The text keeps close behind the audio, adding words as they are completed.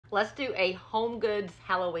let's do a HomeGoods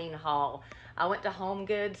Halloween haul. I went to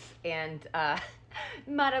HomeGoods and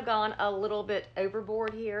might have gone a little bit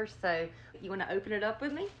overboard here, so you want to open it up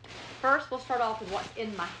with me? First, we'll start off with what's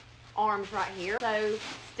in my arms right here. So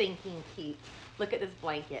stinking cute. Look at this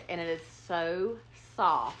blanket, and it is so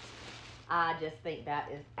soft. I just think that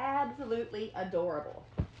is absolutely adorable.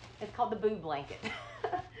 It's called the Boo Blanket.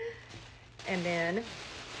 And then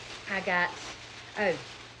I got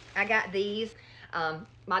these.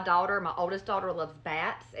 My oldest daughter loves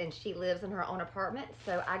bats, and she lives in her own apartment,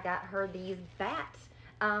 so I got her these bat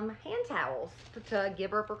hand towels to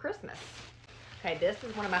give her for Christmas. Okay, this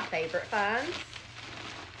is one of my favorite finds.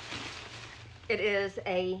 It is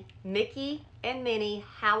a Mickey and Minnie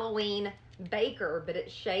Halloween baker, but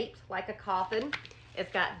it's shaped like a coffin.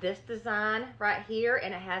 It's got this design right here,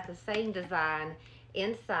 and it has the same design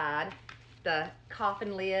inside the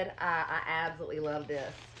coffin lid. I absolutely love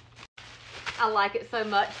this. I like it so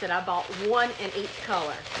much that I bought one in each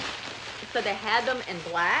color. So they had them in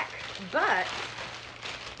black, but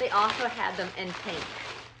they also had them in pink.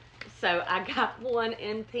 So I got one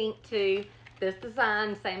in pink too. This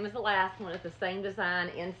design, same as the last one, is the same design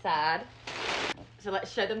inside. So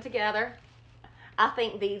let's show them together. I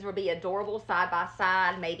think these would be adorable side by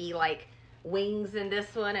side, maybe like wings in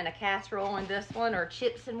this one and a casserole in this one, or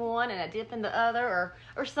chips in one and a dip in the other,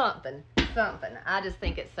 or something. I just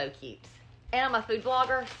think it's so cute. And I'm a food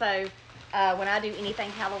blogger, so when I do anything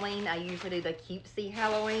Halloween, I usually do the cutesy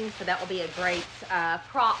Halloween, so that will be a great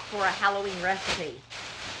prop for a Halloween recipe.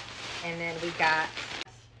 And then we got,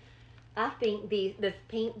 I think this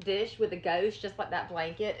pink dish with a ghost, just like that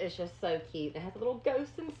blanket, is just so cute. It has a little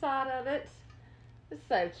ghost inside of it. It's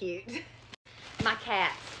so cute. My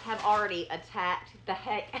cats have already attacked the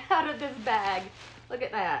heck out of this bag. Look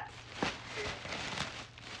at that.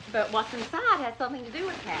 But what's inside has something to do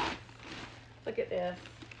with cats. Look at this.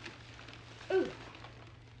 Ooh.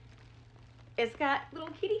 It's got little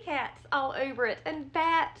kitty cats all over it, and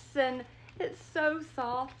bats, and it's so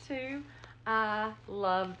soft too. I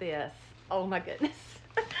love this. Oh my goodness.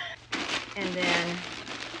 And then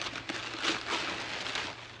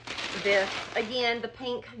this, again, the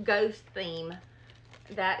pink ghost theme.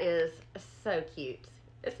 That is so cute.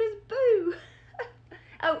 This is Boo.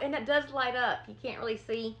 Oh, and it does light up. You can't really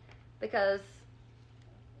see because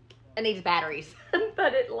it needs batteries,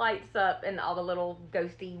 but it lights up in all the little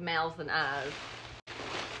ghosty mouths and eyes.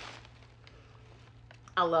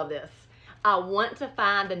 I love this. I want to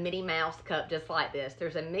find the Minnie Mouse cup just like this.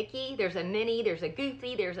 There's a Mickey, there's a Minnie, there's a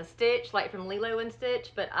Goofy, there's a Stitch, like from Lilo and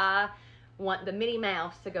Stitch, but I want the Minnie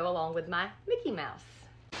Mouse to go along with my Mickey Mouse.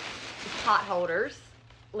 Pot holders.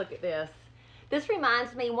 Look at this. This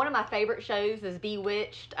reminds me, one of my favorite shows is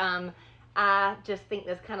Bewitched. I just think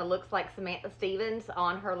this kind of looks like Samantha Stevens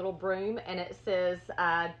on her little broom, and it says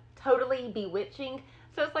totally bewitching.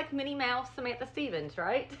 So it's like Minnie Mouse, Samantha Stevens,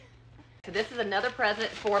 right? So this is another present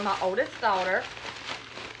for my oldest daughter.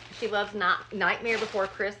 She loves Nightmare Before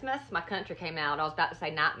Christmas. My country came out. I was about to say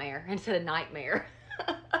nightmare instead of nightmare.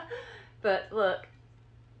 But look,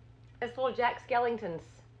 it's little Jack Skellingtons.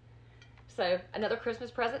 So another Christmas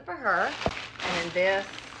present for her. And then this.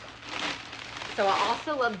 So I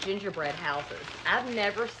also love gingerbread houses. I've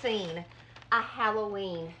never seen a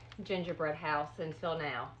Halloween gingerbread house until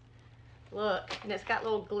now. Look, and it's got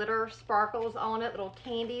little glitter sparkles on it, little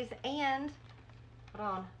candies, and, hold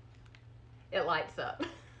on, it lights up.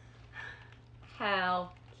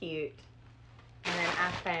 How cute. And then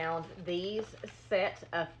I found these set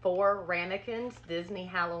of 4 ramekins, Disney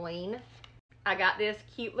Halloween. I got this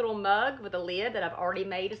cute little mug with a lid that I've already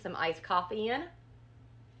made some iced coffee in.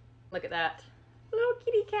 Look at that. Little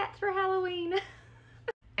kitty cats for Halloween.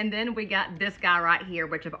 And then we got this guy right here,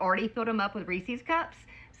 which I've already filled him up with Reese's cups.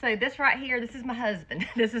 So this right here, this is my husband.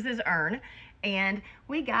 This is his urn. And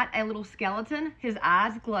we got a little skeleton. His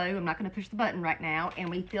eyes glow. I'm not going to push the button right now. And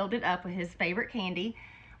we filled it up with his favorite candy,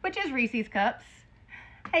 which is Reese's cups.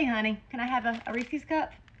 Hey, honey, can I have a Reese's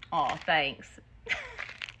cup? Oh, thanks.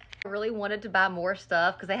 I really wanted to buy more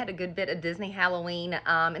stuff because they had a good bit of Disney Halloween,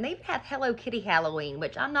 and they even have Hello Kitty Halloween,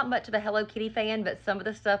 which I'm not much of a Hello Kitty fan, but some of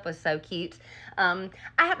the stuff was so cute. I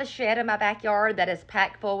have a shed in my backyard that is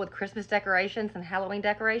packed full with Christmas decorations and Halloween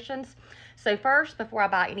decorations. So first, before I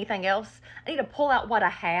buy anything else, I need to pull out what I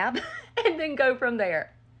have and then go from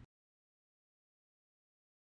there.